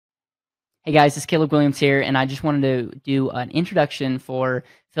Hey guys, it's Caleb Williams here, and I just wanted to do an introduction for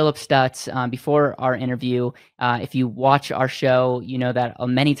Phillip Stutts before our interview. If you watch our show, you know that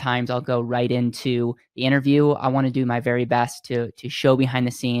many times I'll go right into the interview. I want to do my very best to show behind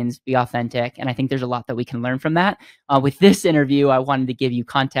the scenes, be authentic, and I think there's a lot that we can learn from that. With this interview, I wanted to give you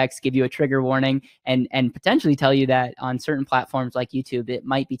context, give you a trigger warning, and potentially tell you that on certain platforms like YouTube, it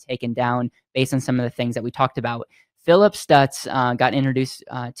might be taken down based on some of the things that we talked about. Phillip Stutts got introduced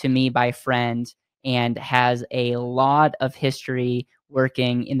to me by a friend and has a lot of history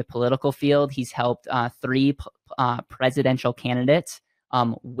working in the political field. He's helped three presidential candidates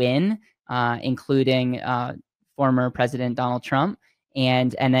win, including former President Donald Trump.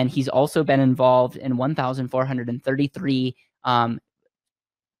 And then he's also been involved in 1,433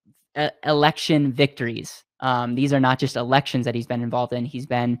 election victories. These are not just elections that he's been involved in. He's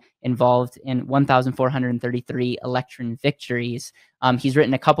been involved in 1,433 election victories. He's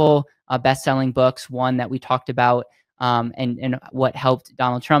written a couple best-selling books, one that we talked about and what helped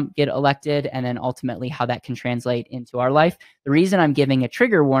Donald Trump get elected, and then ultimately how that can translate into our life. The reason I'm giving a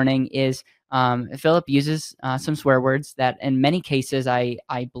trigger warning is Phillip uses some swear words that in many cases I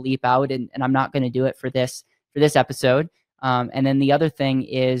bleep out, and I'm not going to do it for this episode. And then the other thing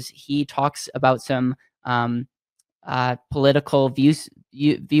is he talks about some political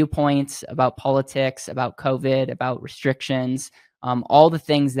viewpoints, about politics, about COVID, about restrictions, all the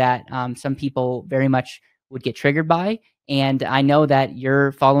things that some people very much would get triggered by. And I know that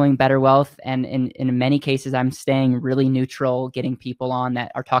you're following Better Wealth, and in many cases, I'm staying really neutral, getting people on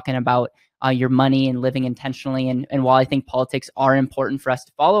that are talking about your money and living intentionally. And while I think politics are important for us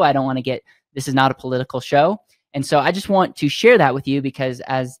to follow, I don't want to get, this is not a political show. And so I just want to share that with you because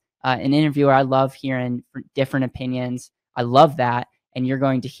as an interviewer, I love hearing different opinions. I love that. And you're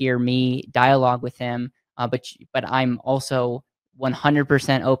going to hear me dialogue with him. But I'm also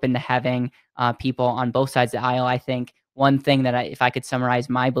 100% open to having people on both sides of the aisle. I think one thing that if I could summarize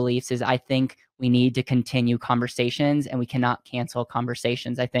my beliefs is I think we need to continue conversations and we cannot cancel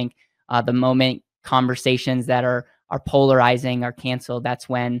conversations. I think the moment conversations that are polarizing are canceled, that's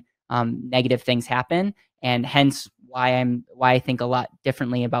when negative things happen. And hence why I think a lot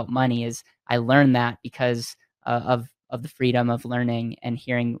differently about money is I learned that because of the freedom of learning and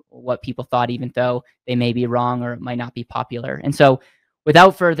hearing what people thought, even though they may be wrong or it might not be popular. And so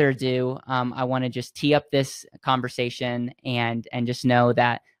without further ado, I want to just tee up this conversation and just know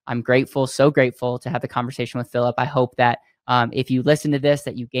that I'm grateful, so grateful to have the conversation with Phillip. I hope that if you listen to this,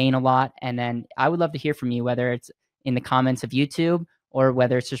 that you gain a lot. And then I would love to hear from you, whether it's in the comments of YouTube or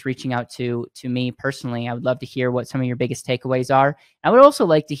whether it's just reaching out to me personally. I would love to hear what some of your biggest takeaways are. I would also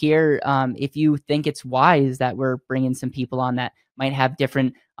like to hear if you think it's wise that we're bringing some people on that might have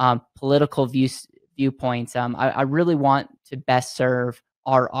different political viewpoints. I really want to best serve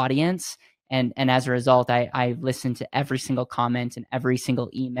our audience. And as a result, I listen to every single comment and every single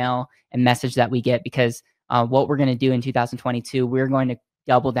email and message that we get because what we're going to do in 2022, we're going to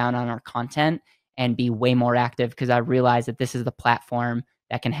double down on our content and be way more active because I realize that this is the platform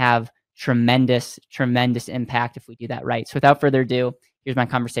that can have tremendous, tremendous impact if we do that right. So without further ado, here's my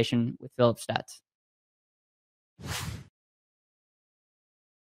conversation with Phillip Stutts.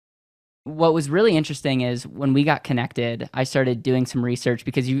 What was really interesting is when we got connected, I started doing some research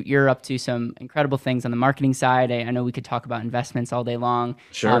because you're up to some incredible things on the marketing side. I know we could talk about investments all day long.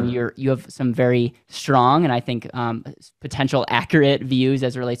 Sure. You have some very strong and I think potential accurate views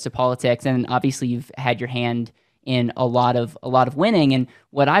as it relates to politics. And obviously you've had your hand in a lot of winning. And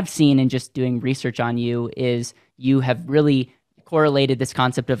what I've seen in just doing research on you is you have really correlated this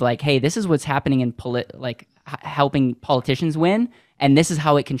concept of like, hey, this is what's happening in helping politicians win. And this is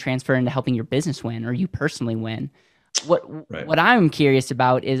how it can transfer into helping your business win or you personally win. What I'm curious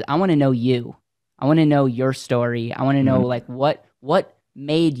about is I want to know you. I want to know your story. I want to know like what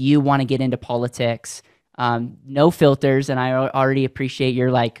made you want to get into politics. No filters, and I already appreciate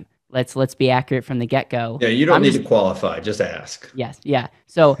your like let's be accurate from the get-go. Yeah, you don't need to qualify, just ask. Yes, yeah.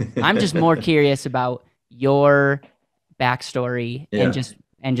 So I'm just more curious about your backstory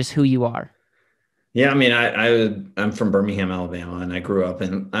and just who you are. Yeah, I mean, I'm from Birmingham, Alabama, and I grew up,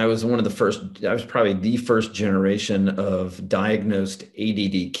 and I was probably the first generation of diagnosed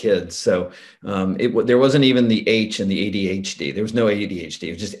ADD kids. So there wasn't even the H in the ADHD. There was no ADHD.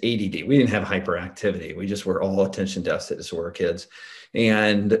 It was just ADD. We didn't have hyperactivity. We just were all attention deficit disorder kids.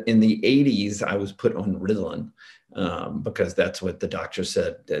 And in the 80s, I was put on Ritalin because that's what the doctor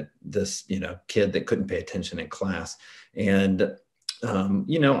said that this, kid that couldn't pay attention in class. And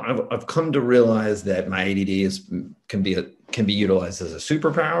I've come to realize that my ADD can be utilized as a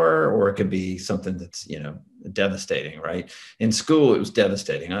superpower, or it could be something that's, devastating, right? In school, it was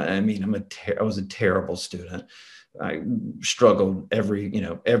devastating. I mean, I was a terrible student. I struggled every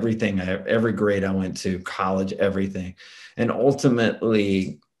grade I went to, college, everything. And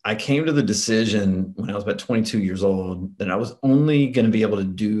ultimately, I came to the decision when I was about 22 years old that I was only going to be able to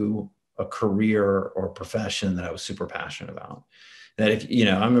do a career or profession that I was super passionate about. That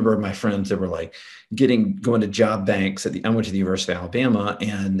I remember my friends that were like going to job banks I went to the University of Alabama,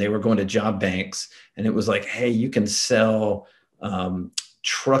 and they were going to job banks, and it was like, hey, you can sell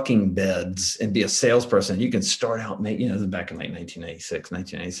trucking beds and be a salesperson. You can start out making, this is back in like 1996,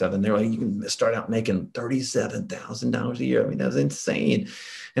 1997. They're like, you can start out making $37,000 a year. I mean, that was insane.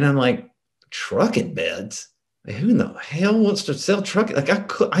 And I'm like, trucking beds? Who in the hell wants to sell trucking? Like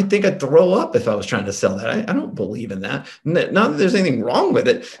I think I'd throw up if I was trying to sell that. I don't believe in that. Not that there's anything wrong with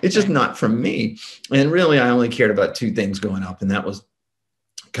it. It's just not for me. And really, I only cared about two things going up, and that was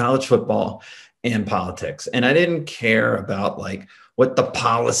college football and politics. And I didn't care about like what the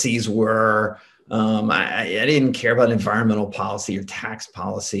policies were. I didn't care about environmental policy or tax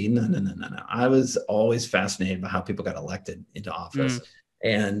policy. No. I was always fascinated by how people got elected into office.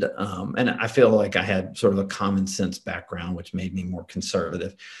 And I feel like I had sort of a common sense background, which made me more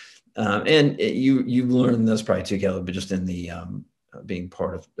conservative. You learned this probably too, Caleb, but just in the being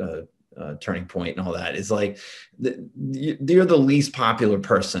part of Turning Point and all that, is like you're the least popular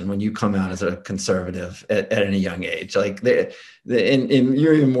person when you come out as a conservative at a young age. Like and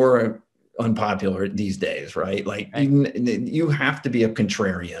you're even more unpopular these days, right? Like you have to be a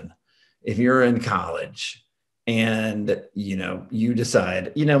contrarian if you're in college and you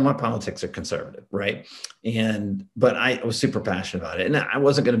decide, my politics are conservative, right? But I was super passionate about it, and I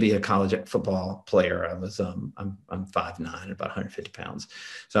wasn't going to be a college football player. I was I'm 5'9", about 150 pounds,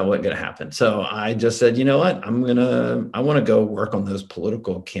 so it wasn't going to happen. So I just said, you know what, I want to go work on those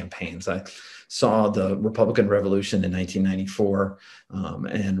political campaigns. I saw the Republican Revolution in 1994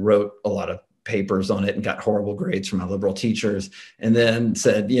 and wrote a lot of papers on it and got horrible grades from my liberal teachers, and then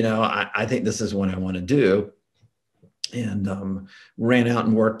said, I think this is what I want to do. And ran out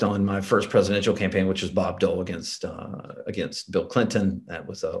and worked on my first presidential campaign, which was Bob Dole against Bill Clinton. That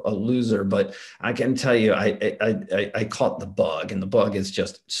was a loser, but I can tell you, I caught the bug, and the bug is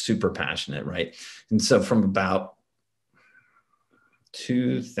just super passionate, right? And so from about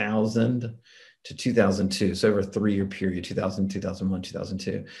 2000 to 2002, so over a 3-year period, 2000, 2001,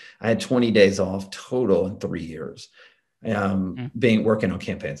 2002, I had 20 days off total in 3 years. Working on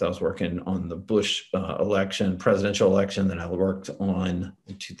campaigns. I was working on the Bush presidential election. Then I worked on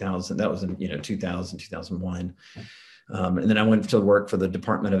 2000. That was in 2000, 2001. And then I went to work for the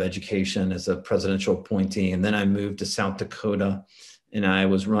Department of Education as a presidential appointee. And then I moved to South Dakota, and I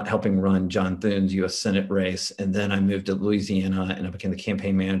was helping run John Thune's U.S. Senate race. And then I moved to Louisiana, and I became the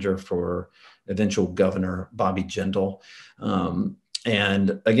campaign manager for eventual Governor Bobby Jindal.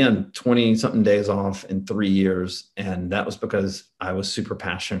 And again, 20 something days off in 3 years. And that was because I was super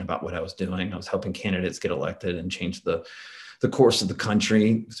passionate about what I was doing. I was helping candidates get elected and change the course of the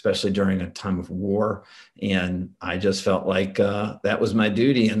country, especially during a time of war. And I just felt like that was my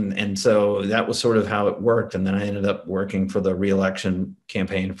duty. And so that was sort of how it worked. And then I ended up working for the re-election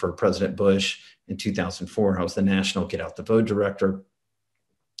campaign for President Bush in 2004. I was the national Get Out the Vote director.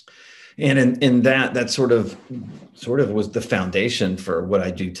 And in that sort of was the foundation for what I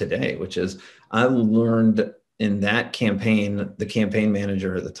do today, which is I learned in that campaign, the campaign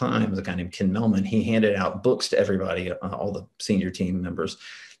manager at the time was a guy named Ken Melman. He handed out books to everybody, all the senior team members,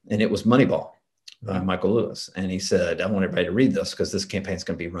 and it was Moneyball by Michael Lewis. And he said, I want everybody to read this because this campaign is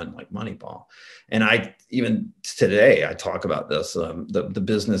going to be run like Moneyball. And even today, I talk about this, the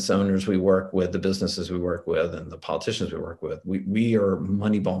business owners we work with, the businesses we work with, and the politicians we work with. We are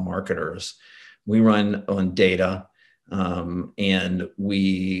Moneyball marketers. We run on data, and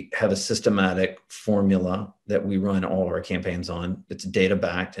we have a systematic formula that we run all our campaigns on. It's data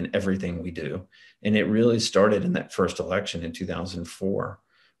backed in everything we do. And it really started in that first election in 2004,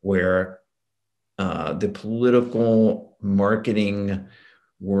 where the political marketing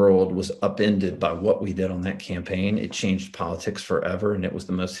world was upended by what we did on that campaign. It changed politics forever, and it was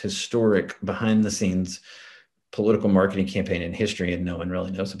the most historic behind the scenes political marketing campaign in history, and no one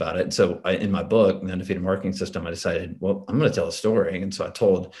really knows about it. And so in my book, The Undefeated Marketing System, I decided, well, I'm going to tell a story. And so I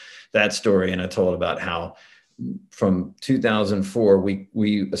told that story, and I told about how from 2004,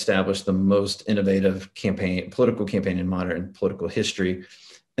 we established the most innovative political campaign in modern political history.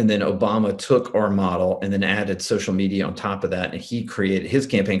 And then Obama took our model and then added social media on top of that. And his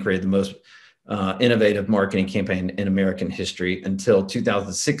campaign created the most innovative marketing campaign in American history until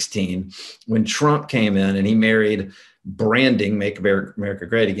 2016, when Trump came in and he married branding, Make America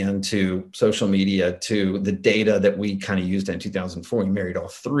Great Again, to social media, to the data that we kind of used in 2004. He married all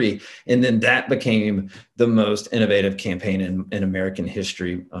three. And then that became the most innovative campaign in American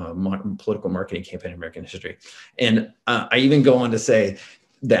history, political marketing campaign in American history. And I even go on to say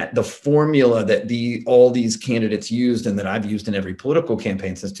that the formula that all these candidates used and that I've used in every political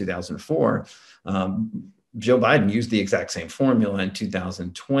campaign since 2004, Joe Biden used the exact same formula in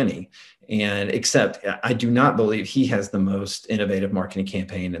 2020. And except I do not believe he has the most innovative marketing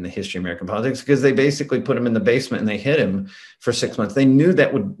campaign in the history of American politics, because they basically put him in the basement and they hit him for 6 months. They knew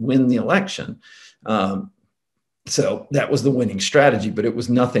that would win the election. So that was the winning strategy, but it was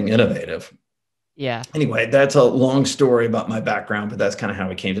nothing innovative. Yeah. Anyway, that's a long story about my background, but that's kind of how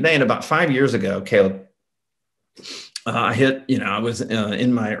we came today. And about 5 years ago, Caleb, I was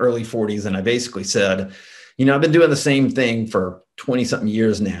in my early 40s, and I basically said, I've been doing the same thing for 20 something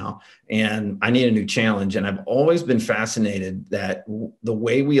years now, and I need a new challenge. And I've always been fascinated that the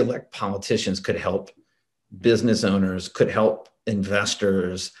way we elect politicians could help business owners, could help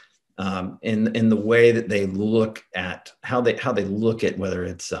investors, in the way that they look at how they look at whether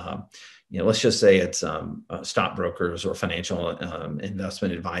it's, let's just say it's stockbrokers or financial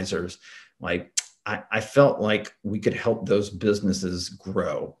investment advisors. Like I felt like we could help those businesses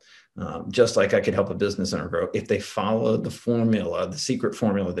grow. Just like I could help a business owner grow if they followed the secret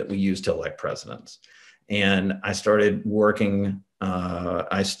formula that we use to elect presidents. And I started working.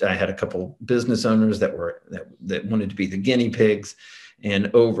 I had a couple business owners that wanted to be the guinea pigs,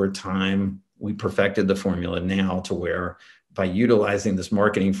 and over time we perfected the formula now to where, by utilizing this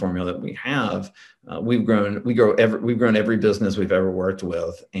marketing formula that we have, we've grown every business we've ever worked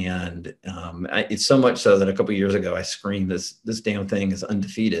with. And it's so much so that a couple of years ago, I screamed, this damn thing is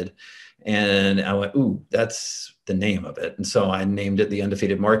undefeated. And I went, ooh, that's the name of it. And so I named it the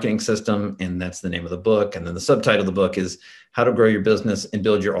Undefeated Marketing System, and that's the name of the book. And then the subtitle of the book is How to Grow Your Business and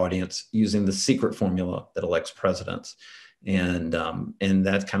Build Your Audience Using the Secret Formula That Elects Presidents. And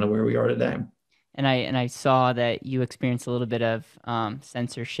that's kind of where we are today. And I saw that you experienced a little bit of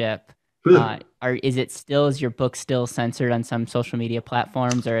censorship. Is your book still censored on some social media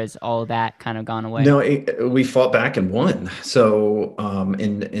platforms, or has all that kind of gone away? No, we fought back and won. So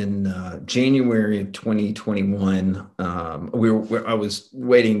in January of 2021, I was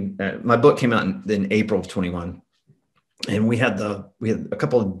waiting. My book came out in April of 21, and we had a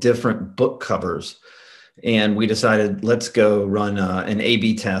couple of different book covers. And we decided, let's go run an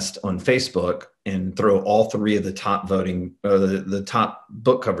A/B test on Facebook and throw all three of the top the top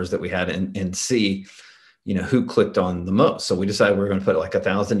book covers that we had and see, who clicked on the most. So we decided we were going to put like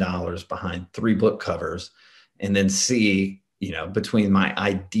 $1,000 behind three book covers, and then see, between my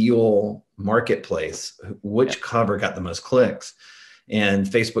ideal marketplace, which cover got the most clicks. And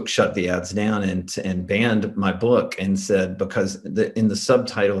Facebook shut the ads down and banned my book, and said, because in the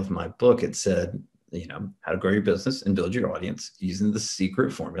subtitle of my book, it said, how to grow your business and build your audience using the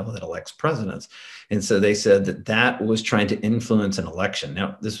secret formula that elects presidents. And so they said that was trying to influence an election.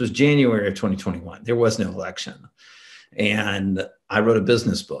 Now, this was January of 2021. There was no election. And I wrote a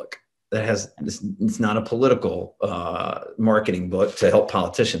business book that it's not a political marketing book to help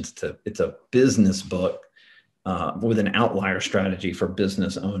politicians. It's a business book with an outlier strategy for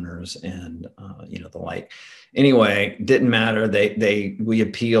business owners and, the like. Anyway, didn't matter. We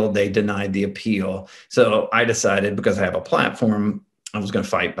appealed. They denied the appeal. So I decided, because I have a platform, I was going to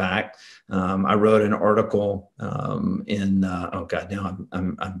fight back. I wrote an article now I'm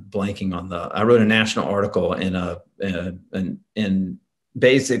blanking on I wrote a national article in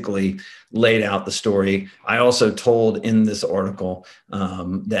basically laid out the story. I also told in this article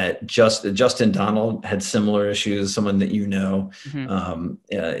that Justin Donald had similar issues, someone that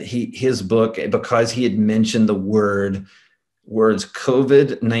his book, because he had mentioned the words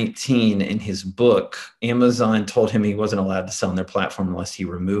COVID-19 in his book, Amazon told him he wasn't allowed to sell on their platform unless he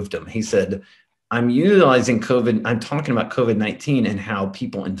removed them. He said, I'm talking about COVID-19 and how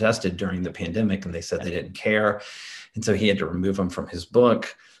people invested during the pandemic, and they said they didn't care. And so he had to remove them from his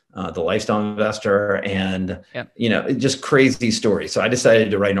book, The Lifestyle Investor, and, just crazy stories. So I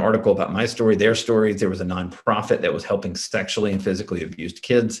decided to write an article about my story, their stories. There was a nonprofit that was helping sexually and physically abused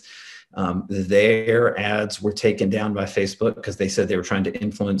kids. Their ads were taken down by Facebook because they said they were trying to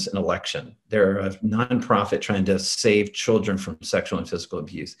influence an election. They're a nonprofit trying to save children from sexual and physical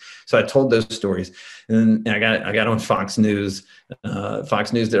abuse. So I told those stories, and I got on Fox News.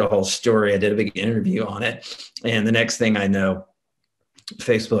 Fox News did a whole story. I did a big interview on it. And the next thing I know,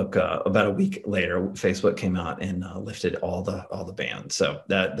 Facebook, about a week later, Facebook came out and lifted all the bans. So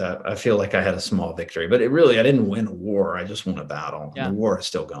that I feel like I had a small victory, but I didn't win a war. I just won a battle, and the Yeah. war is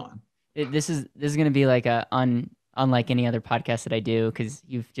still going. This is going to be like unlike any other podcast that I do, because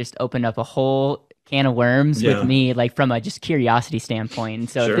you've just opened up a whole can of worms with Yeah, me, like from a just curiosity standpoint. And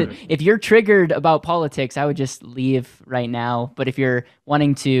so sure. if you're triggered about politics, I would just leave right now. But if you're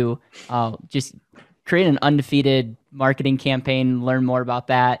wanting to just create an undefeated marketing campaign, learn more about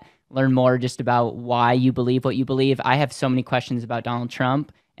that, learn more just about why you believe what you believe. I have so many questions about Donald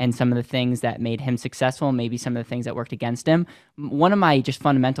Trump and some of the things that made him successful, maybe some of the things that worked against him. One of my just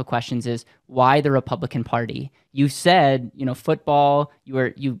fundamental questions is why the Republican Party? You said, football,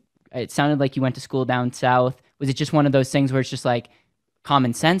 it sounded like you went to school down south. Was it just one of those things where it's just like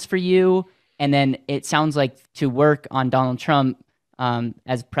common sense for you? And then it sounds like to work on Donald Trump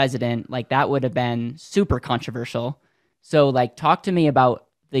as president, like that would have been super controversial. So like talk to me about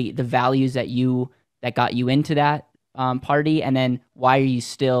the values that got you into that party, and then why are you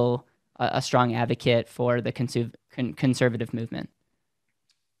still a strong advocate for the conservative movement?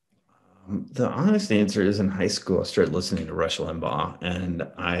 The honest answer is in high school, I started listening to Rush Limbaugh, and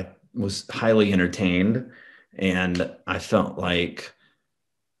I was highly entertained, and I felt like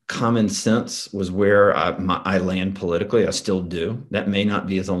common sense was where I land politically. I still do. That may not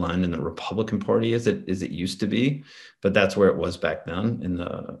be as aligned in the Republican Party as it used to be, but that's where it was back then in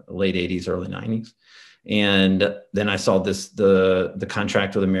the late 80s, early 90s. And then I saw the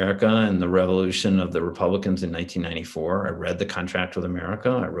Contract with America and the revolution of the Republicans in 1994. I read the Contract with America.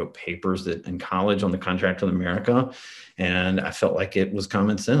 I wrote papers in college on the Contract with America, and I felt like it was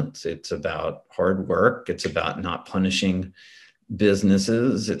common sense. It's about hard work. It's about not punishing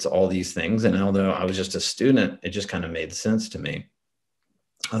businesses. It's all these things. And although I was just a student, it just kind of made sense to me.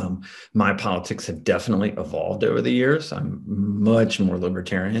 My politics have definitely evolved over the years. I'm much more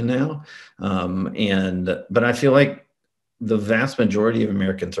libertarian now. But I feel like the vast majority of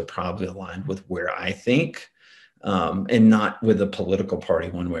Americans are probably aligned with where I think, and not with a political party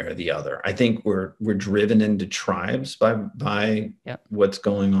one way or the other. I think we're driven into tribes by Yep. what's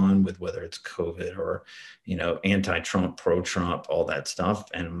going on with whether it's COVID or anti-Trump, pro-Trump, all that stuff.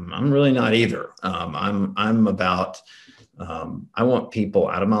 And I'm really not either. I'm about I want people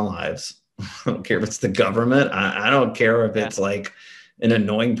out of my lives. I don't care if it's the government. I don't care if Yeah. it's like an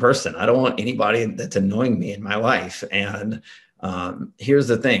annoying person. I don't want anybody that's annoying me in my life. And here's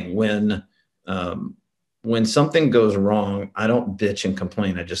the thing: when something goes wrong, I don't bitch and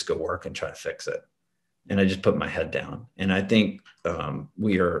complain. I just go work and try to fix it. And I just put my head down. And I think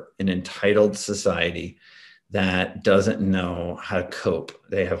we are an entitled society that doesn't know how to cope.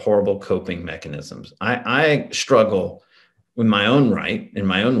 They have horrible coping mechanisms. I struggle in my own right, in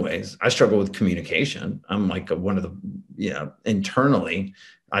my own ways. I struggle with communication. I'm like one of the, internally,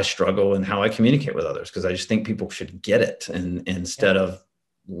 I struggle in how I communicate with others because I just think people should get it and instead of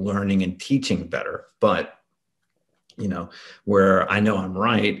learning and teaching better. But where I know I'm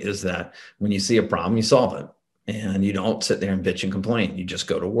right is that when you see a problem, you solve it. And you don't sit there and bitch and complain. You just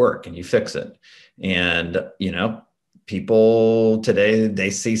go to work and you fix it. And, people today, they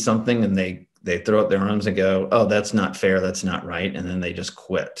see something and they throw up their arms and go, oh, that's not fair. That's not right. And then they just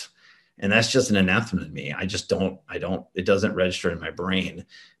quit. And that's just an anathema to me. It doesn't register in my brain.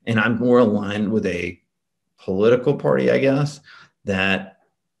 And I'm more aligned with a political party, I guess, that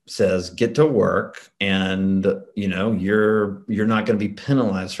says get to work and you're not going to be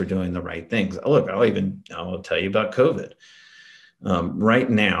penalized for doing the right things. Look, I'll tell you about COVID. Right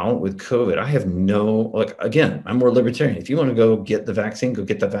now with COVID, I have again, I'm more libertarian. If you want to go get the vaccine, go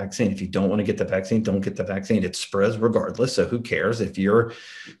get the vaccine. If you don't want to get the vaccine, don't get the vaccine. It spreads regardless. So who cares if you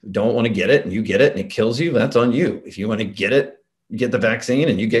don't want to get it and you get it and it kills you, that's on you. If you want to get the vaccine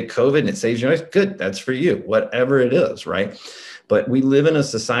and you get COVID and it saves your life, good, that's for you, whatever it is, right? But we live in a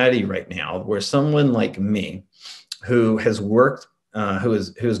society right now where someone like me who has worked, who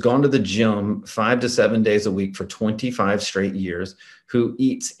has gone to the gym 5 to 7 days a week for 25 straight years, who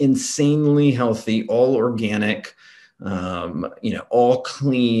eats insanely healthy, all organic, all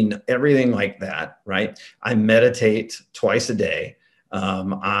clean, everything like that, right? I meditate twice a day.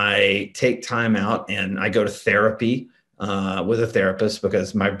 I take time out and I go to therapy with a therapist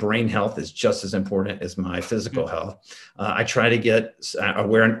because my brain health is just as important as my physical health. I try to I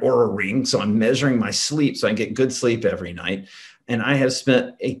wear an Oura ring, so I'm measuring my sleep so I get good sleep every night. And I have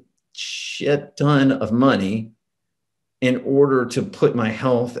spent a shit ton of money in order to put my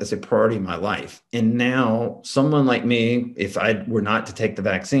health as a priority in my life. And now someone like me, if I were not to take the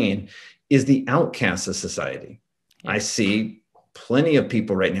vaccine, is the outcast of society. Yeah. I see plenty of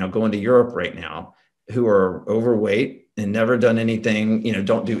people right now going to Europe right now who are overweight, and never done anything,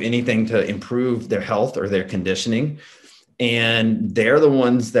 don't do anything to improve their health or their conditioning. And they're the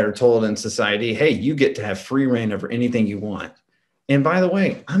ones that are told in society, hey, you get to have free reign over anything you want. And by the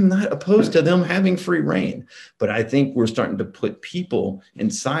way, I'm not opposed to them having free reign, but I think we're starting to put people in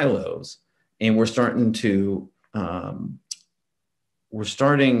silos, and we're starting to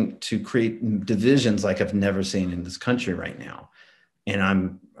create divisions like I've never seen in this country right now. And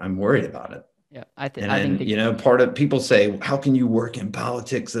I'm worried about it. Yeah, I think And part of people say, how can you work in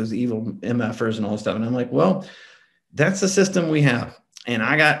politics, those evil MFers and all this stuff? And I'm like, well, that's the system we have. And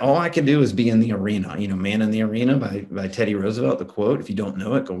all I can do is be in the arena, Man in the Arena by Teddy Roosevelt, the quote. If you don't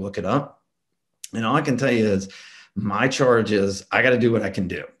know it, go look it up. And all I can tell you is my charge is I got to do what I can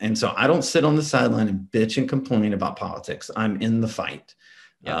do. And so I don't sit on the sideline and bitch and complain about politics. I'm in the fight.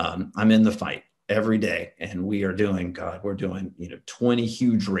 Yeah. I'm in the fight every day. And we're doing 20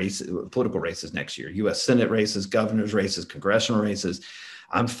 huge political races next year, US Senate races, governor's races, congressional races.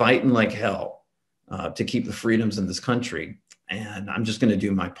 I'm fighting like hell to keep the freedoms in this country. And I'm just going to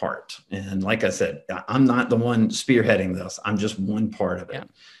do my part. And like I said, I'm not the one spearheading this. I'm just one part of it. Yeah.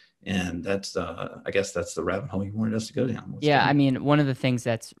 And that's, I guess that's the rabbit hole you wanted us to go down. I mean, one of the things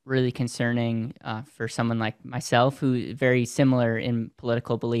that's really concerning for someone like myself, who is very similar in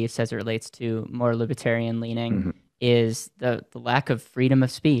political beliefs as it relates to more libertarian leaning, is the lack of freedom of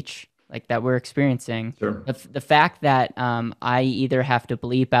speech like that we're experiencing. Sure. The fact that I either have to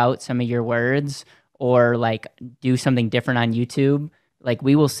bleep out some of your words or like do something different on YouTube, like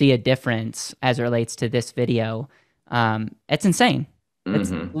we will see a difference as it relates to this video. It's insane.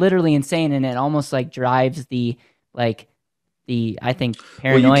 It's literally insane, and it almost like drives the I think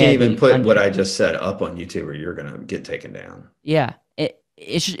paranoia. Well, you can't even put what I just said up on YouTube, or you're gonna get taken down. Yeah,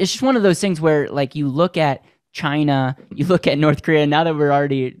 it's just one of those things where like you look at China, you look at North Korea. Now that we're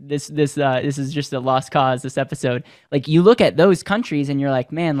already this is just a lost cause. This episode, like you look at those countries, and you're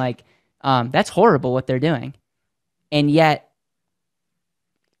like, man, like that's horrible what they're doing, and yet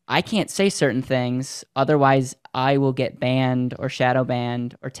I can't say certain things, otherwise I will get banned or shadow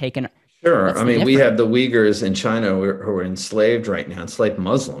banned or taken. Sure. I mean, we have the Uyghurs in China who are enslaved right now, enslaved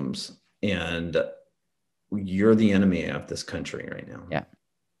Muslims, and you're the enemy of this country right now. Yeah.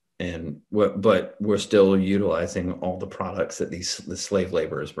 But we're still utilizing all the products that the slave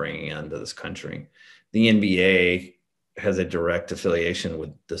labor is bringing into this country. The NBA has a direct affiliation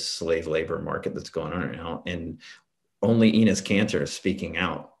with the slave labor market that's going on right now, and only Enes Kanter is speaking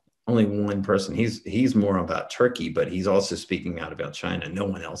out. Only one person. He's more about Turkey, but he's also speaking out about China. No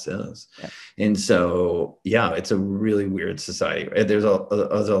one else is. Yeah. And so, yeah, it's a really weird society. There's a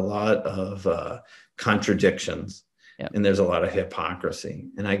lot of contradictions, and there's a lot of hypocrisy.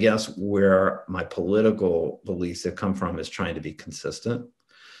 And I guess where my political beliefs have come from is trying to be consistent.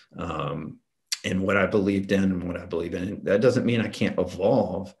 And what I believed in and what I believe in. That doesn't mean I can't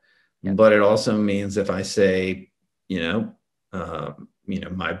evolve, but it also means if I say,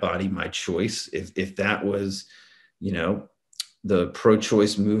 my body, my choice. If that was, the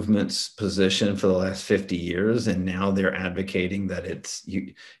pro-choice movement's position for the last 50 years, and now they're advocating that it's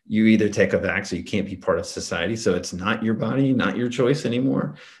you either take a vax or you can't be part of society. So it's not your body, not your choice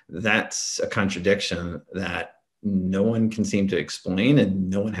anymore. That's a contradiction that no one can seem to explain, and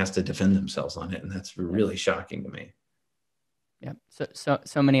no one has to defend themselves on it. And that's really shocking to me. Yeah.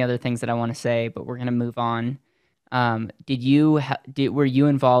 So many other things that I want to say, but we're going to move on. Were you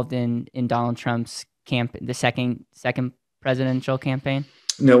involved in Donald Trump's the second presidential campaign?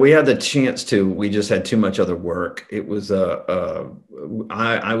 No, we had the chance to. We just had too much other work. It was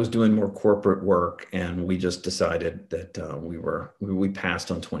I was doing more corporate work, and we just decided that we passed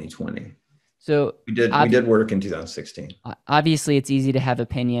on 2020. So we did work in 2016. Obviously, it's easy to have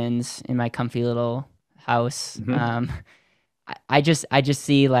opinions in my comfy little house. I just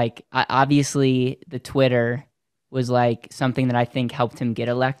see like obviously the Twitter was like something that I think helped him get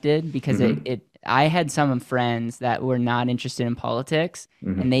elected, because I had some friends that were not interested in politics,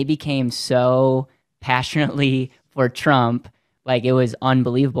 and they became so passionately for Trump, like it was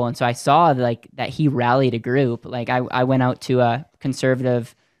unbelievable. And so I saw like that he rallied a group. Like I went out to a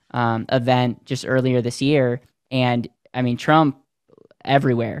conservative event just earlier this year, and I mean Trump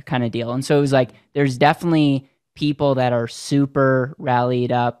everywhere kind of deal. And so it was like there's definitely people that are super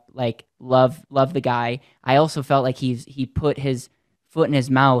rallied up, like love the guy. I also felt like he put his foot in his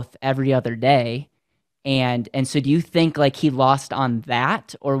mouth every other day. And so do you think like he lost on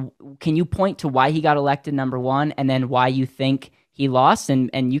that, or can you point to why he got elected number one, and then why you think he lost?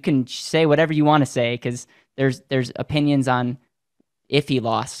 And you can say whatever you want to say, because there's opinions on if he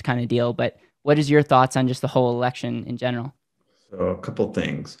lost kind of deal, but what is your thoughts on just the whole election in general? So a couple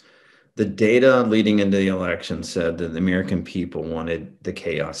things. The data leading into the election said that the American people wanted the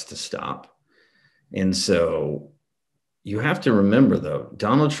chaos to stop. And so you have to remember, though,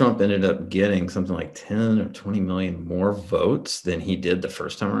 Donald Trump ended up getting something like 10 or 20 million more votes than he did the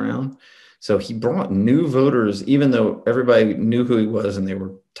first time around. So he brought new voters, even though everybody knew who he was and they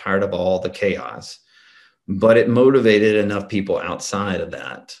were tired of all the chaos. But it motivated enough people outside of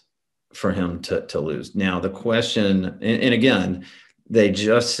that for him to lose. Now, the question, and again, they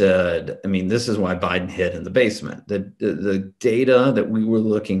just said, I mean, this is why Biden hid in the basement. The data that we were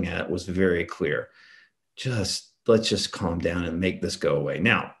looking at was very clear. Let's just calm down and make this go away.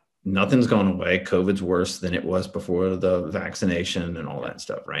 Now, nothing's gone away. COVID's worse than it was before the vaccination and all that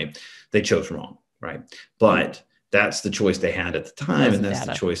stuff, right? They chose wrong, right? But that's the choice they had at the time, and that's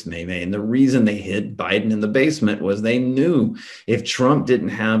the choice they made. And the reason they hid Biden in the basement was they knew if Trump didn't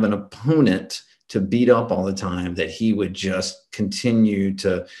have an opponent to beat up all the time, that he would just continue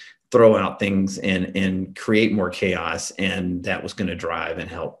to throw out things and create more chaos, and that was going to drive and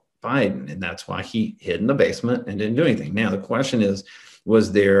help Biden. And that's why he hid in the basement and didn't do anything. Now, the question is,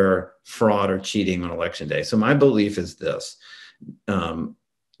 was there fraud or cheating on election day? So my belief is this,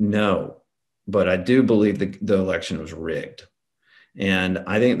 no, but I do believe the election was rigged. And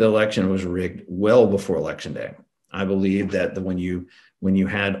I think the election was rigged well before election day. I believe that when you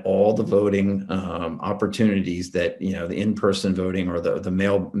had all the voting opportunities, that, you know, the in-person voting or the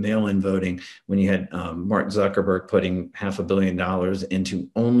mail-in voting, when you had Mark Zuckerberg putting $500 million into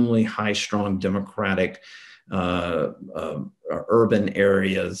only high-strung Democratic urban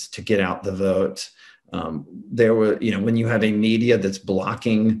areas to get out the vote. There were, you know, when you have a media that's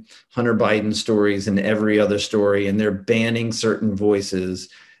blocking Hunter Biden stories and every other story, and they're banning certain voices,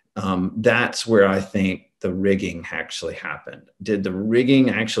 that's where I think the rigging actually happened. Did the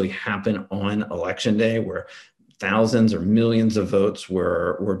rigging actually happen on election day, where thousands or millions of votes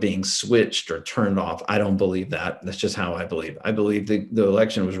were being switched or turned off? I don't believe that. That's just how I believe. I believe the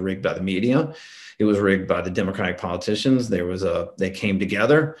election was rigged by the media. It was rigged by the Democratic politicians. They came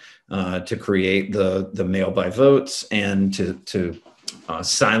together to create the mail by votes and to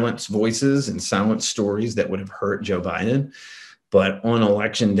silence voices and silence stories that would have hurt Joe Biden. But on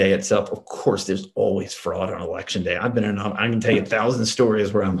election day itself, of course, there's always fraud on election day. I can tell you 1,000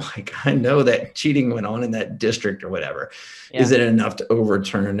 stories where I'm like, I know that cheating went on in that district or whatever. Yeah. Is it enough to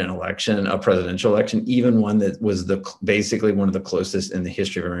overturn an election, a presidential election, even one that was basically one of the closest in the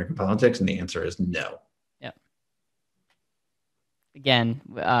history of American politics? And the answer is no. Yeah. Again,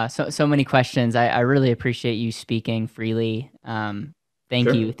 so many questions. I really appreciate you speaking freely.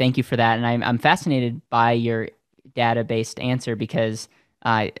 Thank you for that. And I'm fascinated by your data-based answer, because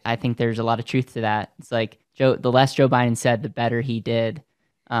I think there's a lot of truth to that. It's like the less Joe Biden said, the better he did.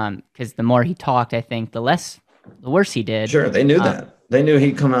 Because the more he talked, I think the worse he did. Sure, they knew that. They knew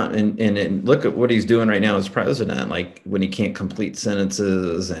he'd come out and look at what he's doing right now as president, like when he can't complete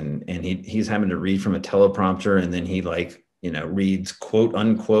sentences and he's having to read from a teleprompter, and then he reads quote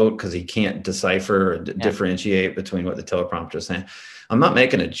unquote because he can't decipher or differentiate between what the teleprompter is saying. I'm not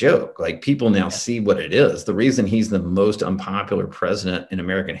making a joke. Like, people now see what it is. The reason he's the most unpopular president in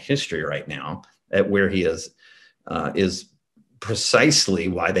American history right now, at where he is precisely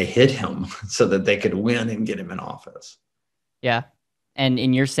why they hid him, so that they could win and get him in office. Yeah.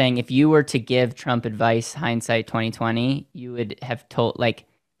 And you're saying, if you were to give Trump advice, hindsight 2020, you would have told, like,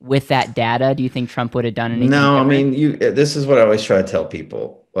 with that data, do you think Trump would have done anything different? I mean, this is what I always try to tell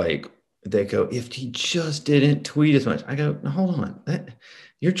people. Like, they go, if he just didn't tweet as much. I go, no, hold on.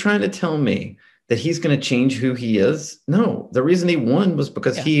 You're trying to tell me that he's going to change who he is? No, the reason he won was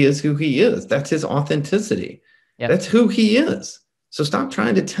because he is who he is. That's his authenticity. That's who he is. So stop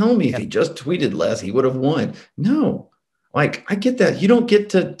trying to tell me if he just tweeted less, he would have won. No, like, I get that. You don't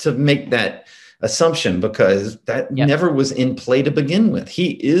get to make that assumption, because that never was in play to begin with.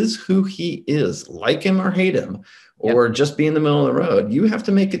 He is who he is, like him or hate him, or just be in the middle of the road. You have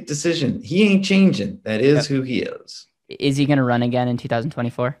to make a decision. He ain't changing. That is who he is. Is he going to run again in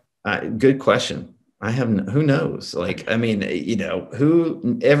 2024? Good question. Who knows? Like, I mean,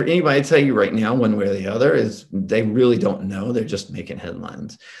 anybody tell you right now one way or the other is they really don't know. They're just making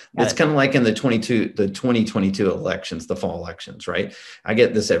headlines. It's kind of like in the 2022 elections, the fall elections, right? I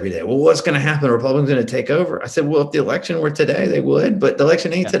get this every day. Well, what's going to happen? The Republicans going to take over? I said, well, if the election were today, they would, but the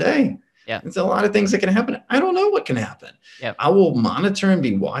election ain't today. Yeah. There's a lot of things that can happen. I don't know what can happen. Yep. I will monitor and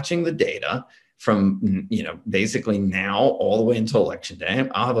be watching the data from, basically now all the way until election day.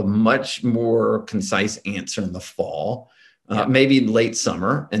 I'll have a much more concise answer in the fall, maybe late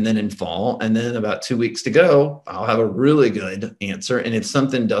summer, and then in fall, and then about 2 weeks to go, I'll have a really good answer. And if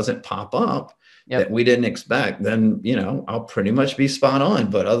something doesn't pop up, Yep. that we didn't expect, then, I'll pretty much be spot on.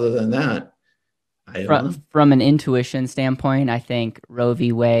 But other than that, I don't know. From an intuition standpoint, I think Roe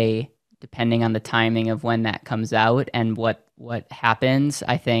v. Wade, depending on the timing of when that comes out and what happens,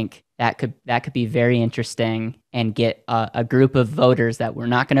 I think that could be very interesting and get a group of voters that were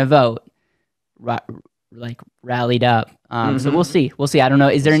not going to vote like rallied up. So we'll Mm-hmm. see. We'll see. I don't know.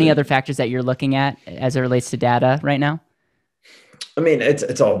 Is We'll there any see. other factors that you're looking at as it relates to data right now? I mean,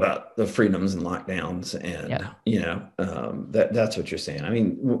 it's all about the freedoms and lockdowns, and Yeah. that's what you're saying. I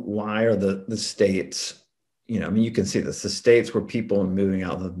mean, why are the states? I mean, you can see this. The states where people are moving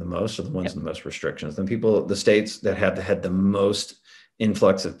out the most are the ones Yep. with the most restrictions. The states that have had the most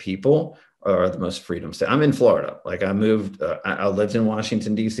influx of people are the most freedom state. I'm in Florida. Like I moved, I lived in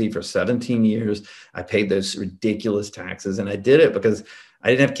Washington, D.C. for 17 years. I paid those ridiculous taxes, and I did it because I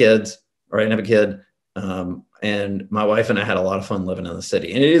didn't have kids, or I didn't have a kid. And my wife and I had a lot of fun living in the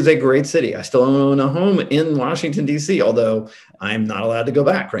city, and it is a great city. I still own a home in Washington, D.C., although I'm not allowed to go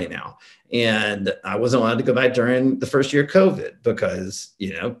back right now. And I wasn't allowed to go back during the first year of COVID because,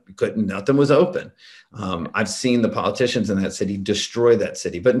 nothing was open. I've seen the politicians in that city destroy that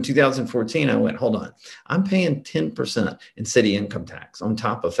city. But in 2014, I went, hold on, I'm paying 10% in city income tax on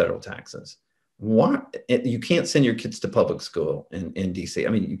top of federal taxes. Why? You can't send your kids to public school in DC.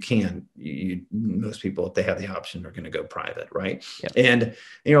 I mean, you can. Most people, if they have the option, are going to go private, right? Yep. And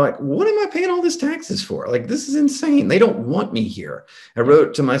you're like, what am I paying all this taxes for? Like, this is insane. They don't want me here. I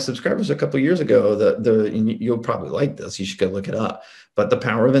wrote to my subscribers a couple of years ago and you'll probably like this. You should go look it up. But the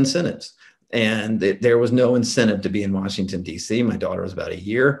power of incentives. And there was no incentive to be in Washington, D.C. My daughter was about a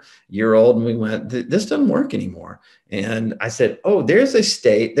year old, and we went, this doesn't work anymore. And I said, oh, there's a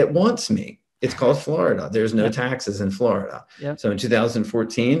state that wants me. It's called Florida. There's no taxes in Florida. Yep. So in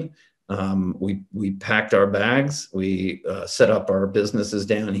 2014, we packed our bags. We set up our businesses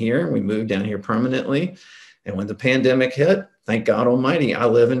down here. We moved down here permanently. And when the pandemic hit, thank God Almighty, I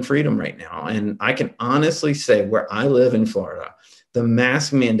live in freedom right now. And I can honestly say where I live in Florida, the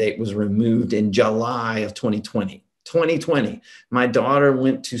mask mandate was removed in July of 2020. 2020. My daughter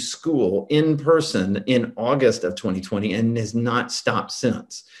went to school in person in August of 2020 and has not stopped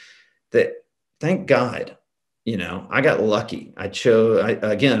since. Thank God, I got lucky. I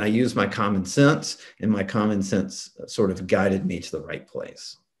used my common sense, and my common sense sort of guided me to the right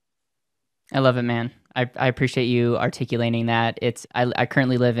place. I love it, man. I appreciate you articulating that. I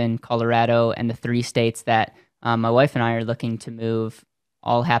currently live in Colorado, and the 3 states that my wife and I are looking to move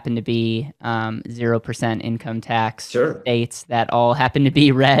all happen to be 0% income tax states that all happen to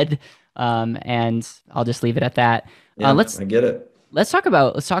be red. And I'll just leave it at that. Yeah, I get it. Let's talk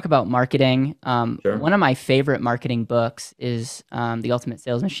about marketing. Sure. One of my favorite marketing books is The Ultimate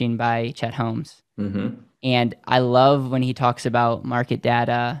Sales Machine by Chet Holmes. Mm-hmm. And I love when he talks about market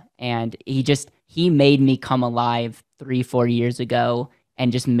data, and he made me come alive 3-4 years ago,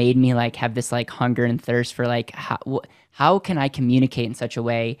 and just made me like have this like hunger and thirst for like how can I communicate in such a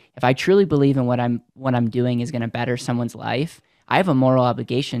way, if I truly believe in what I'm doing is going to better someone's life, I have a moral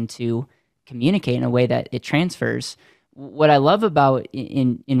obligation to communicate in a way that it transfers. What I love about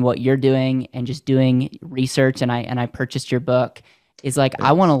in what you're doing and just doing research, and I purchased your book, is like,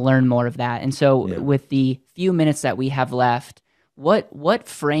 I want to learn more of that. And so with the few minutes that we have left, what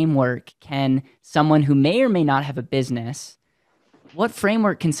framework can someone who may or may not have a business, what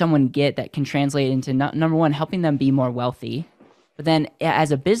framework can someone get that can translate into number one, helping them be more wealthy, but then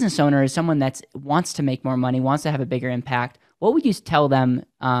as a business owner, as someone that wants to make more money, wants to have a bigger impact, what would you tell them?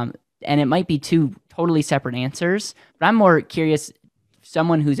 And it might be 2 totally separate answers, but I'm more curious,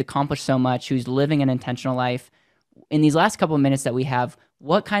 someone who's accomplished so much, who's living an intentional life, in these last couple of minutes that we have,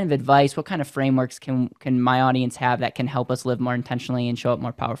 what kind of advice, what kind of frameworks can my audience have that can help us live more intentionally and show up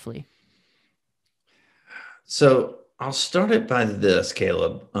more powerfully? So I'll start it by this,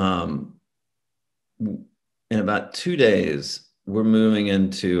 Caleb. In about 2 days, we're moving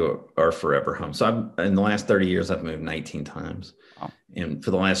into our forever home. So in the last 30 years, I've moved 19 times. Wow. And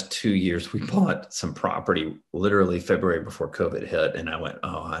for the last 2 years, we bought some property literally February before COVID hit. And I went,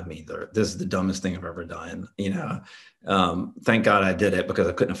 this is the dumbest thing I've ever done. Thank God I did it, because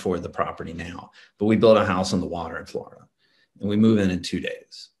I couldn't afford the property now. But we built a house on the water in Florida, and we move in 2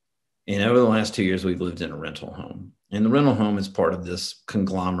 days. And over the last 2 years, we've lived in a rental home. And the rental home is part of this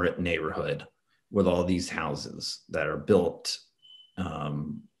conglomerate neighborhood with all these houses that are built,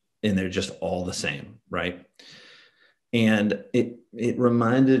 and they're just all the same, right? And it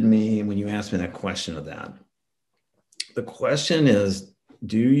reminded me, when you asked me that question, of that. The question is,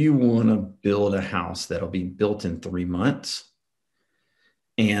 do you want to build a house that'll be built in 3 months?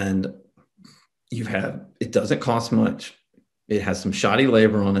 And it doesn't cost much. It has some shoddy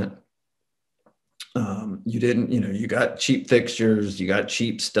labor on it. You didn't, you got cheap fixtures, you got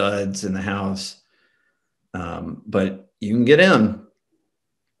cheap studs in the house, but you can get in.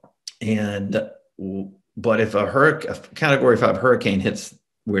 And, but if a category 5 hurricane hits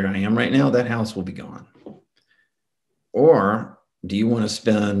where I am right now, that house will be gone. Or do you want to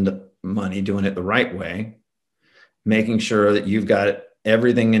spend money doing it the right way, making sure that you've got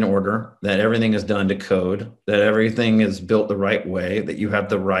everything in order, that everything is done to code, that everything is built the right way, that you have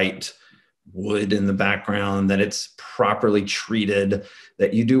the right wood in the background, that it's properly treated,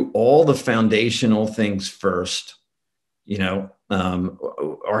 that you do all the foundational things first.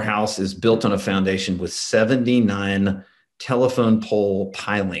 Our house is built on a foundation with 79 telephone pole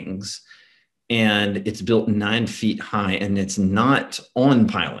pilings, and it's built 9 feet high, and it's not on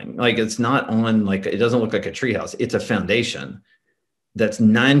piling. Like, it's not on, like, it doesn't look like a treehouse. It's a foundation that's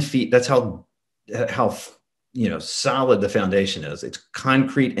 9 feet. That's how solid the foundation is. It's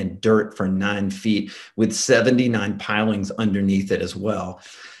concrete and dirt for 9 feet with 79 pilings underneath it as well.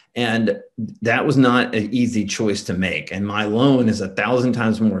 And that was not an easy choice to make. And my loan is 1,000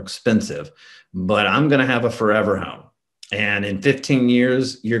 times more expensive, but I'm going to have a forever home. And in 15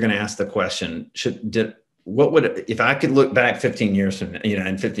 years, you're going to ask the question, if I could look back 15 years from,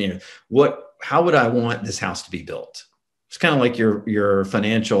 in 15 years, how would I want this house to be built? It's kind of like your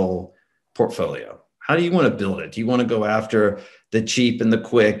financial portfolio. How do you want to build it? Do you want to go after the cheap and the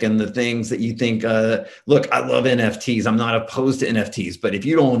quick and the things that you think, look, I love NFTs. I'm not opposed to NFTs, but if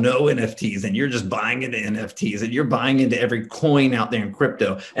you don't know NFTs and you're just buying into NFTs and you're buying into every coin out there in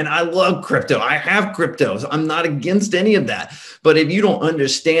crypto, and I love crypto, I have cryptos, I'm not against any of that. But if you don't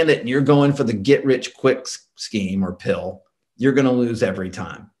understand it and you're going for the get rich quick scheme or pill, you're going to lose every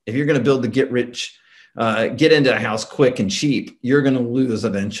time. If you're going to build the get into a house quick and cheap, you're going to lose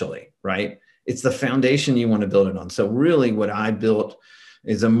eventually, right? It's the foundation you want to build it on. So really what I built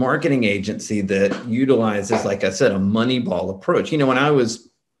is a marketing agency that utilizes, like I said, a Moneyball approach. When I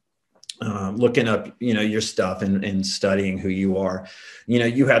was looking up, your stuff and studying who you are,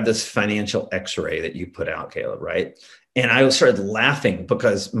 you have this financial x-ray that you put out, Caleb, right? And I started laughing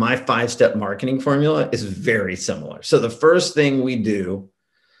because my 5-step marketing formula is very similar. So the first thing we do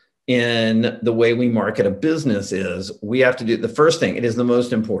in the way we market a business is we have to do the first thing. It is the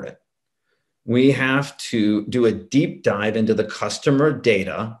most important. We have to do a deep dive into the customer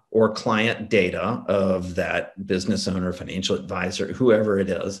data or client data of that business owner, financial advisor, whoever it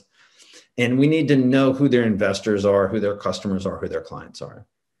is. And we need to know who their investors are, who their customers are, who their clients are.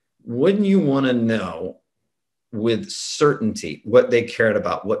 Wouldn't you want to know with certainty what they cared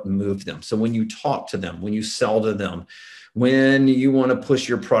about, what moved them? So when you talk to them, when you sell to them, when you want to push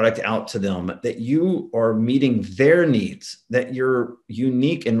your product out to them, that you are meeting their needs, that you're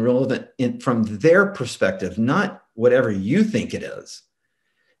unique and relevant from their perspective, not whatever you think it is.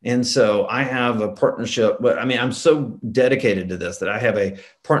 And so I have a partnership, I'm so dedicated to this that I have a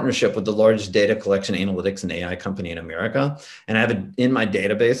partnership with the largest data collection, analytics, and AI company in America. And I have in my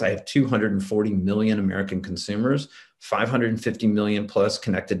database, I have 240 million American consumers, 550 million plus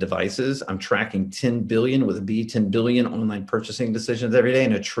connected devices. I'm tracking 10 billion with a B, 10 billion online purchasing decisions every day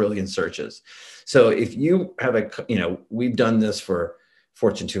and 1 trillion searches. So if you have we've done this for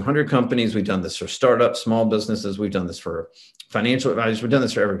Fortune 200 companies. We've done this for startups, small businesses. We've done this for financial advisors. We've done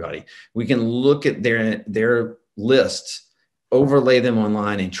this for everybody. We can look at their lists, overlay them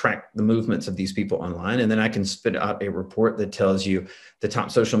online, and track the movements of these people online. And then I can spit out a report that tells you the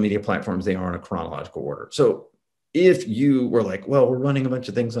top social media platforms they are in a chronological order. So if you were like, well, we're running a bunch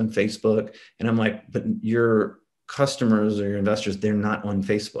of things on Facebook, and I'm like, but your customers or your investors, they're not on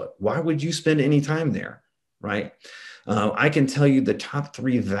Facebook. Why would you spend any time there, right? I can tell you the top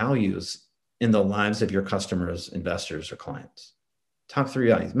 3 values in the lives of your customers, investors, or clients. Top 3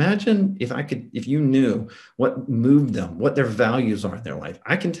 values. Imagine if you knew what moved them, what their values are in their life.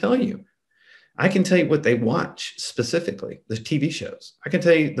 I can tell you. I can tell you what they watch specifically, the TV shows. I can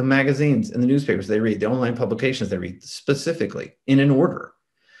tell you the magazines and the newspapers they read, the online publications they read specifically in an order.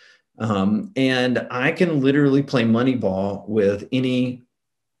 And I can literally play Moneyball with any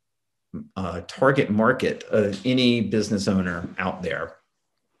target market of any business owner out there.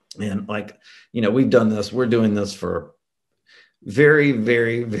 And we've done this, we're doing this for very,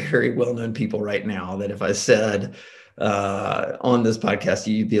 very, very well-known people right now that if I said on this podcast,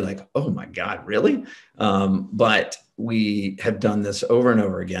 you'd be like, oh my God, really? But we have done this over and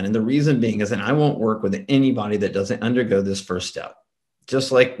over again. And the reason being is that I won't work with anybody that doesn't undergo this first step.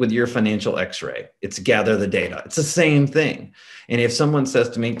 Just like with your financial x-ray, it's gather the data. It's the same thing. And if someone says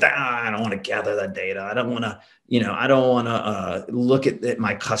to me, I don't want to gather that data, I don't want to, I don't want to look at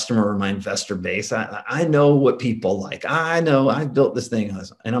my customer or my investor base. I know what people like. I know I built this thing.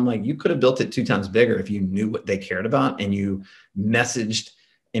 And I'm like, you could have built it 2 times bigger if you knew what they cared about and you messaged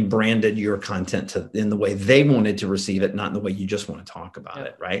and branded your content in the way they wanted to receive it, not in the way you just want to talk about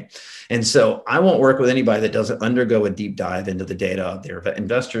it, right? And so I won't work with anybody that doesn't undergo a deep dive into the data of their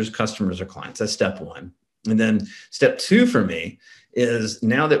investors, customers, or clients. That's step 1. And then step 2 for me is,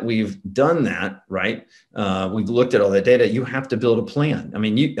 now that we've done that, right? We've looked at all that data. You have to build a plan. I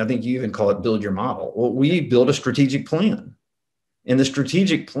mean, I think you even call it build your model. Well, we build a strategic plan. And the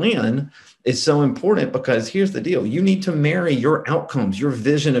strategic plan is so important because here's the deal. You need to marry your outcomes, your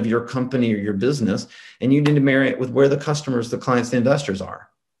vision of your company or your business, and you need to marry it with where the customers, the clients, the investors are.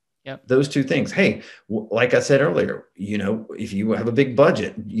 Yep. Those 2 things. Hey, like I said earlier, if you have a big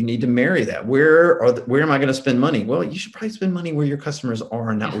budget, you need to marry that. Where am I going to spend money? Well, you should probably spend money where your customers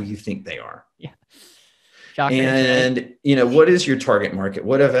are, not where you think they are. Yeah. Shockers, And, right? What is your target market?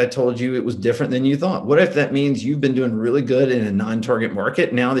 What if I told you it was different than you thought? What if that means you've been doing really good in a non-target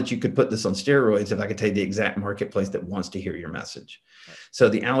market? Now that you could put this on steroids, if I could tell you the exact marketplace that wants to hear your message. Right. So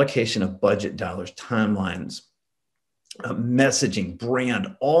the allocation of budget dollars, timelines, messaging,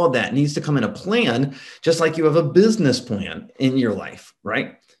 brand, all of that needs to come in a plan, just like you have a business plan in your life,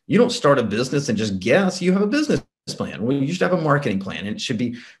 right? You don't start a business and just guess. You have a business plan. Well, you should have a marketing plan, and it should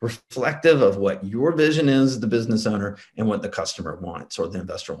be reflective of what your vision is, the business owner, and what the customer wants or the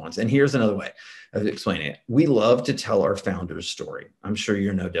investor wants. And here's another way of explaining it. We love to tell our founder's story. I'm sure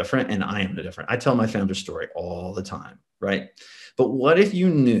you're no different, and I am no different. I tell my founder's story all the time, right? But what if you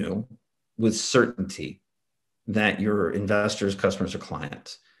knew with certainty that your investors, customers, or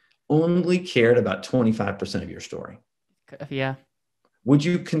clients only cared about 25% of your story? Yeah. Would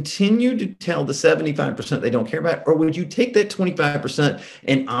you continue to tell the 75% they don't care about, or would you take that 25%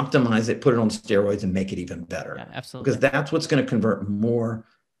 and optimize it, put it on steroids, and make it even better? Yeah, absolutely. Because that's what's going to convert more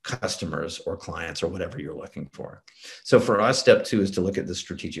customers or clients or whatever you're looking for. So for us, step 2 is to look at the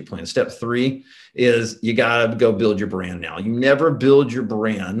strategic plan. Step 3 is you got to go build your brand now. You never build your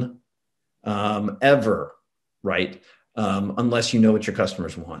brand ever, right? Unless you know what your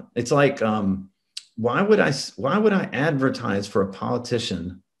customers want. It's like, why would I advertise for a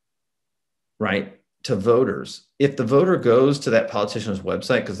politician, right, to voters? If the voter goes to that politician's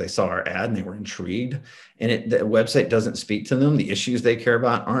website because they saw our ad and they were intrigued, and the website doesn't speak to them, the issues they care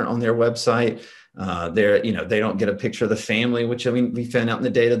about aren't on their website. They don't get a picture of the family, which, I mean, we found out in the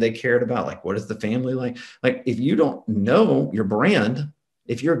data they cared about. Like, what is the family like? Like, if you don't know your brand,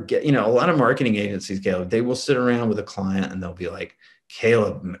 if you're, a lot of marketing agencies, Caleb, they will sit around with a client and they'll be like,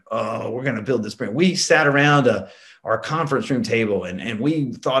 Caleb, oh, we're going to build this brand. We sat around our conference room table and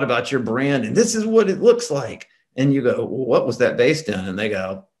we thought about your brand and this is what it looks like. And you go, well, what was that based on? And they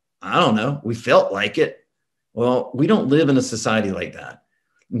go, I don't know. We felt like it. Well, we don't live in a society like that.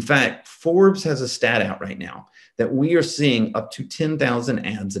 In fact, Forbes has a stat out right now that we are seeing up to 10,000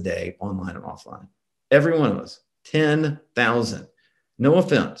 ads a day, online and offline. Every one of us, 10,000. No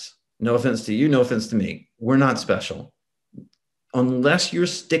offense. No offense to you. No offense to me. We're not special. Unless you're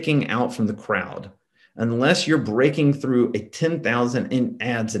sticking out from the crowd, unless you're breaking through a 10,000 in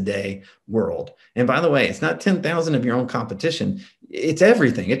ads a day world. And by the way, it's not 10,000 of your own competition. It's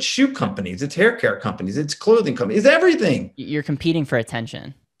everything. It's shoe companies, it's hair care companies, it's clothing companies, it's everything. You're competing for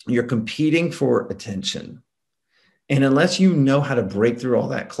attention. You're competing for attention. And unless you know how to break through all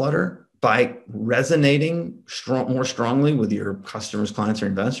that clutter by resonating more strongly with your customers, clients, or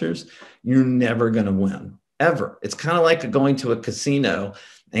investors, you're never going to win. Ever. It's kind of like going to a casino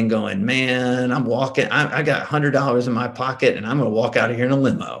and going, man, I'm walking, I got $100 in my pocket and I'm going to walk out of here in a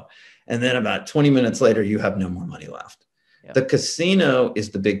limo. And then about 20 minutes later, you have no more money left. Yep. The casino is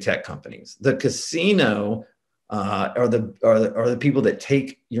the big tech companies. The casino are the people that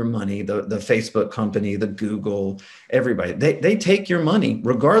take your money, the Facebook company, the Google, everybody. They take your money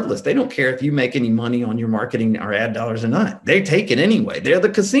regardless. They don't care if you make any money on your marketing or ad dollars or not. They take it anyway. They're the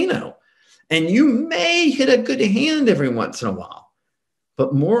casino. And you may hit a good hand every once in a while,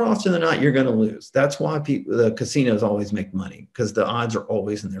 but more often than not, you're going to lose. That's why the casinos always make money, because the odds are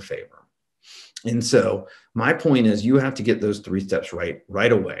always in their favor. And so my point is, you have to get those 3 steps right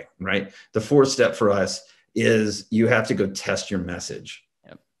away, right? The 4th step for us is you have to go test your message.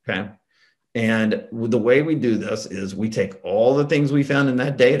 Yep. Okay. And the way we do this is we take all the things we found in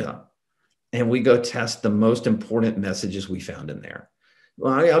that data and we go test the most important messages we found in there.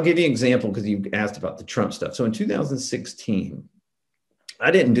 Well, I'll give you an example because you asked about the Trump stuff. So in 2016,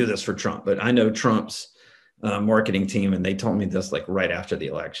 I didn't do this for Trump, but I know Trump's marketing team, and they told me this like right after the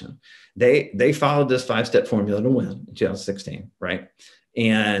election. They followed this 5-step formula to win in 2016, right?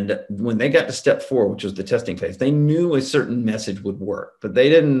 And when they got to step 4, which was the testing phase, they knew a certain message would work, but they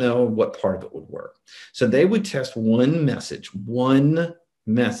didn't know what part of it would work. So they would test one message,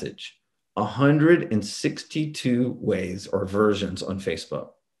 162 ways or versions on Facebook.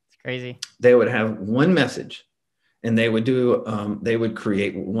 It's crazy. They would have one message, and they would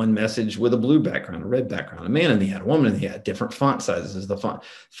create one message with a blue background, a red background, a man in the ad, a woman in the ad, different font sizes, the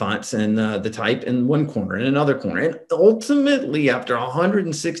fonts and the type in one corner and another corner. And ultimately, after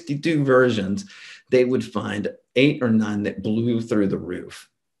 162 versions, they would find 8 or 9 that blew through the roof.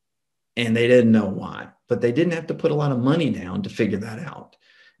 And they didn't know why, but they didn't have to put a lot of money down to figure that out.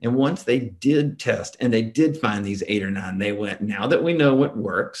 And once they did test and they did find these 8 or 9, they went, now that we know what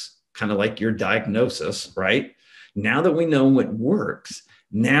works, kind of like your diagnosis, right? Now that we know what works,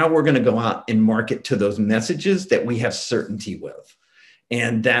 now we're going to go out and market to those messages that we have certainty with.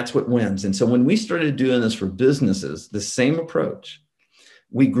 And that's what wins. And so when we started doing this for businesses, the same approach,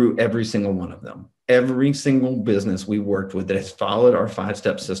 we grew every single one of them. Every single business we worked with that has followed our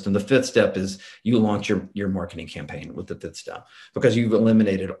 5-step system. The 5th step is you launch your marketing campaign with the 5th step, because you've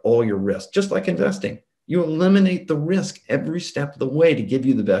eliminated all your risk, just like investing. You eliminate the risk every step of the way to give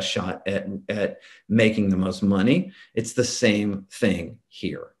you the best shot at making the most money. It's the same thing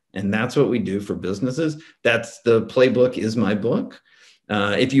here. And that's what we do for businesses. That's the playbook is my book.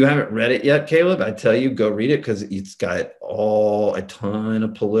 If you haven't read it yet, Caleb, I tell you, go read it, because it's got a ton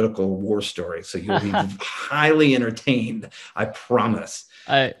of political war stories. So you'll be highly entertained. I promise.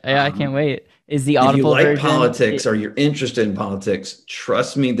 I can't wait. Is the If you Audible like version politics or you're interested in politics,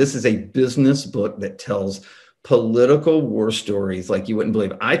 trust me, this is a business book that tells political war stories like you wouldn't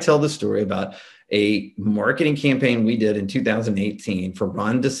believe. I tell the story about a marketing campaign we did in 2018 for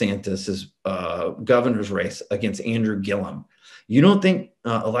Ron DeSantis' governor's race against Andrew Gillum. You don't think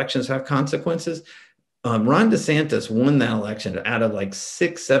elections have consequences? Ron DeSantis won that election out of like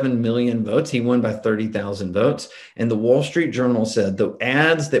 6-7 million votes. He won by 30,000 votes. And the Wall Street Journal said the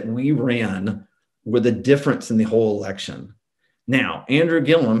ads that we ran were the difference in the whole election. Now, Andrew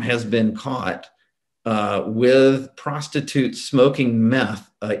Gillum has been caught with prostitutes smoking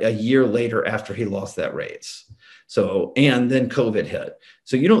meth a year later after he lost that race. So, and then COVID hit.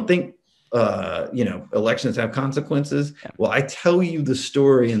 So you don't think elections have consequences? Yeah. Well, I tell you the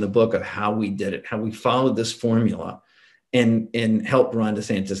story in the book of how we did it, how we followed this formula and helped Ron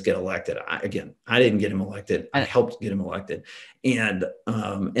DeSantis get elected. I didn't get him elected. I helped get him elected. And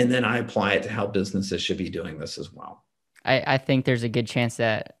then I apply it to how businesses should be doing this as well. I think there's a good chance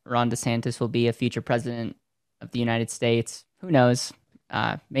that Ron DeSantis will be a future president of the United States. Who knows?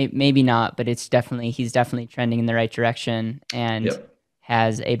 Maybe not, but he's definitely trending in the right direction, and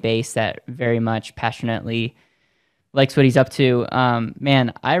has a base that very much passionately likes what he's up to.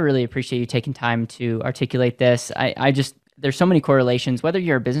 Man, I really appreciate you taking time to articulate this. There's so many correlations, whether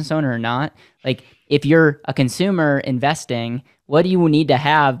you're a business owner or not. Like, if you're a consumer investing, what do you need to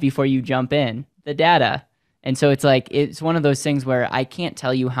have before you jump in? The data. And so it's one of those things where I can't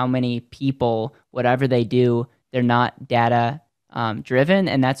tell you how many people, whatever they do, they're not data driven.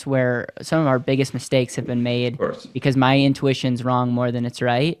 And that's where some of our biggest mistakes have been made, because my intuition's wrong more than it's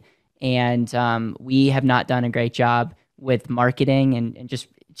right. And we have not done a great job with marketing and just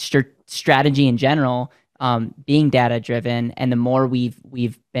strategy in general, being data driven. And the more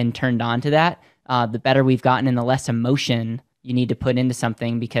we've been turned on to that, the better we've gotten, and the less emotion you need to put into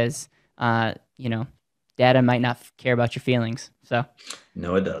something, because data might not care about your feelings. So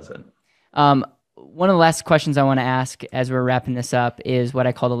no, it doesn't. One of the last questions I want to ask as we're wrapping this up is what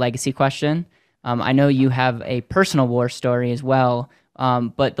I call the legacy question. I know you have a personal war story as well,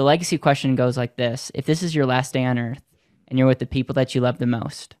 but the legacy question goes like this. If this is your last day on earth and you're with the people that you love the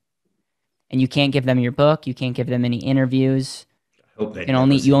most, and you can't give them your book, you can't give them any interviews,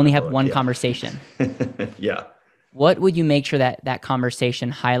 you only have one conversation. Yeah. What would you make sure that conversation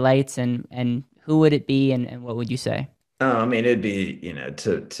highlights, and who would it be, and what would you say? I mean, it'd be,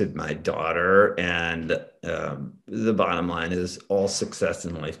 to my daughter. And the bottom line is, all success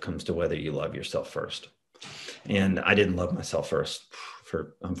in life comes to whether you love yourself first. And I didn't love myself first.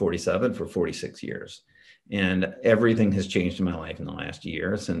 I'm 47, for 46 years. And everything has changed in my life in the last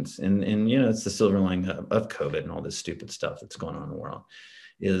year since, and it's the silver lining of COVID and all this stupid stuff that's going on in the world,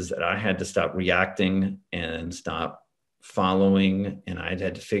 is that I had to stop reacting and stop following. And I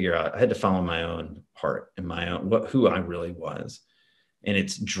had to follow my own heart and who I really was. And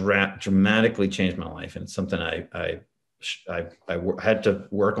it's dramatically changed my life. And it's something I had to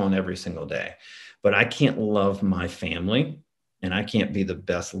work on every single day. But I can't love my family, and I can't be the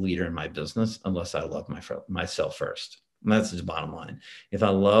best leader in my business unless I love myself first. That's the bottom line. If I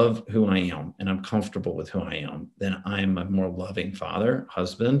love who I am and I'm comfortable with who I am, then I'm a more loving father,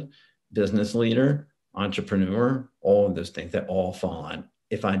 husband, business leader, entrepreneur, all of those things that all fall on.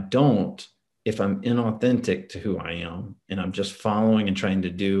 If I don't, if I'm inauthentic to who I am and I'm just following and trying to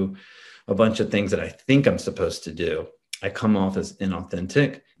do a bunch of things that I think I'm supposed to do, I come off as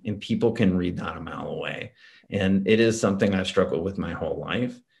inauthentic, and people can read that a mile away. And it is something I've struggled with my whole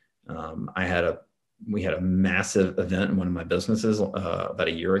life. We had a massive event in one of my businesses about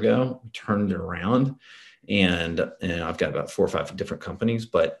a year ago. We turned it around, and I've got about 4 or 5 different companies,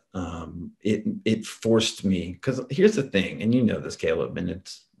 but it forced me, because here's the thing, and you know this, Caleb, and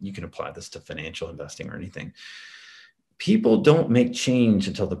you can apply this to financial investing or anything. People don't make change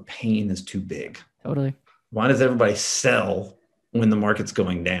until the pain is too big. Totally. Why does everybody sell when the market's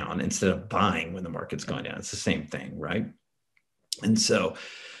going down instead of buying when the market's going down? It's the same thing, right? And so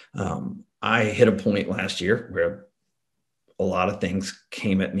I hit a point last year where a lot of things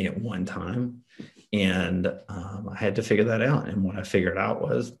came at me at one time, and I had to figure that out. And what I figured out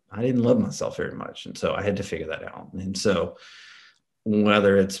was I didn't love myself very much. And so I had to figure that out. And so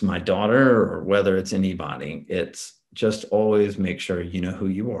whether it's my daughter or whether it's anybody, it's just always make sure you know who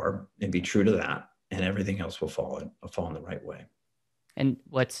you are and be true to that, and everything else will fall in the right way. And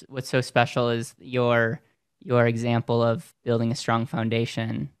what's so special is your example of building a strong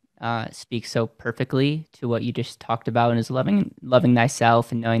foundation speaks so perfectly to what you just talked about, and is loving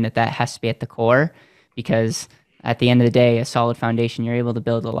thyself and knowing that has to be at the core, because at the end of the day, a solid foundation, you're able to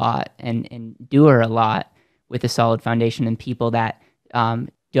build a lot and endure a lot with a solid foundation. And people that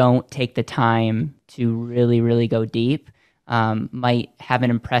don't take the time to really, really go deep might have an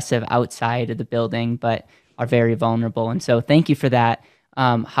impressive outside of the building, but are very vulnerable. And so thank you for that.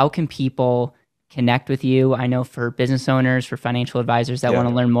 How can people connect with you? I know for business owners, for financial advisors that want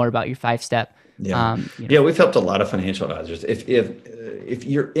to learn more about your 5-step. We've helped a lot of financial advisors. If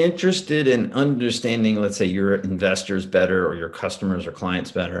you're interested in understanding, let's say, your investors better or your customers or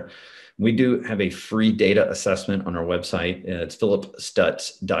clients better, we do have a free data assessment on our website. It's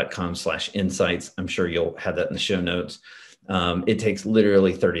phillipstutts.com/insights. I'm sure you'll have that in the show notes. It takes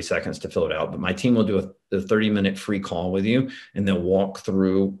literally 30 seconds to fill it out, but my team will do a 30-minute free call with you, and they'll walk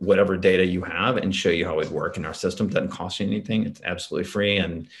through whatever data you have and show you how it works in our system. It doesn't cost you anything. It's absolutely free.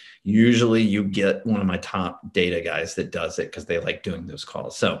 And usually you get one of my top data guys that does it because they like doing those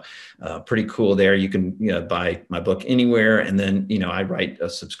calls. So pretty cool there. You can buy my book anywhere. And then, I write a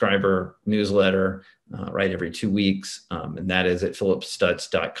subscriber newsletter right every 2 weeks. And that is at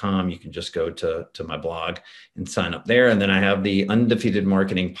phillipstutts.com. You can just go to my blog and sign up there. And then I have the Undefeated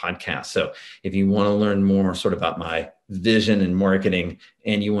Marketing Podcast. So if you want to learn more sort of about my vision and marketing,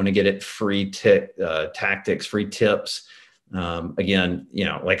 and you want to get it free tactics, free tips, again,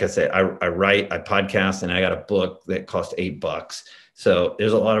 like I said, I write, I podcast, and I got a book that cost $8. So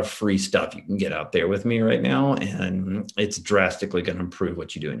there's a lot of free stuff you can get out there with me right now, and it's drastically going to improve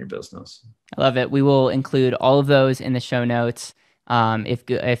what you do in your business. I love it. We will include all of those in the show notes. If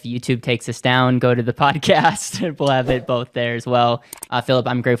YouTube takes us down, go to the podcast. We'll have it both there as well. Phillip,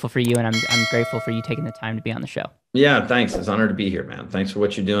 I'm grateful for you, and I'm grateful for you taking the time to be on the show. Yeah, thanks. It's an honor to be here, man. Thanks for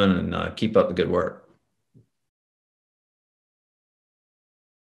what you're doing, and keep up the good work.